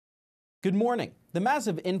Good morning. The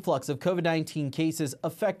massive influx of COVID-19 cases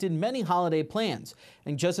affected many holiday plans.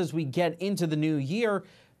 And just as we get into the new year,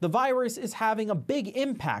 the virus is having a big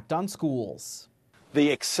impact on schools.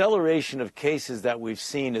 The acceleration of cases that we've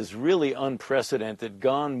seen is really unprecedented,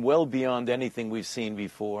 gone well beyond anything we've seen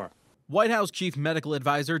before. White House Chief Medical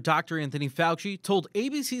Advisor Dr. Anthony Fauci told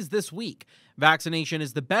ABC's This Week vaccination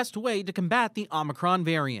is the best way to combat the Omicron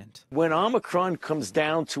variant. When Omicron comes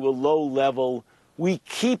down to a low level, we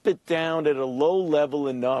keep it down at a low level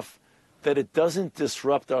enough that it doesn't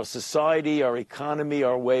disrupt our society, our economy,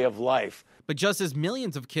 our way of life. But just as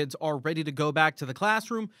millions of kids are ready to go back to the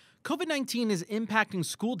classroom, COVID-19 is impacting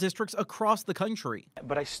school districts across the country.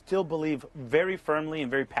 But I still believe very firmly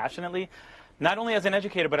and very passionately, not only as an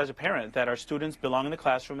educator but as a parent, that our students belong in the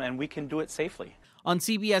classroom and we can do it safely. On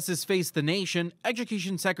CBS's Face the Nation,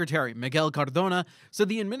 Education Secretary Miguel Cardona said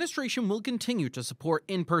the administration will continue to support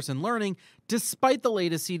in-person learning despite the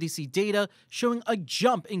latest CDC data showing a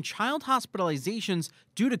jump in child hospitalizations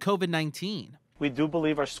due to COVID-19. We do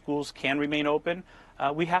believe our schools can remain open.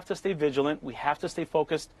 We have to stay vigilant. We have to stay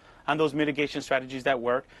focused on those mitigation strategies that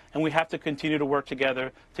work, and we have to continue to work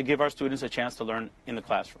together to give our students a chance to learn in the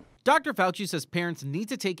classroom. Dr. Fauci says parents need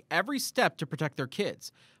to take every step to protect their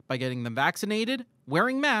kids by getting them vaccinated,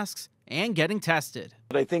 wearing masks, and getting tested.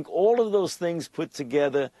 But I think all of those things put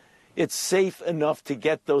together, it's safe enough to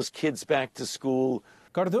get those kids back to school.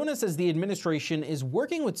 Cardona says the administration is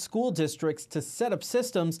working with school districts to set up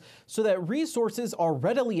systems so that resources are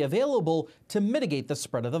readily available to mitigate the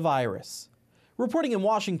spread of the virus. Reporting in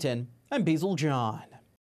Washington, I'm Basil John.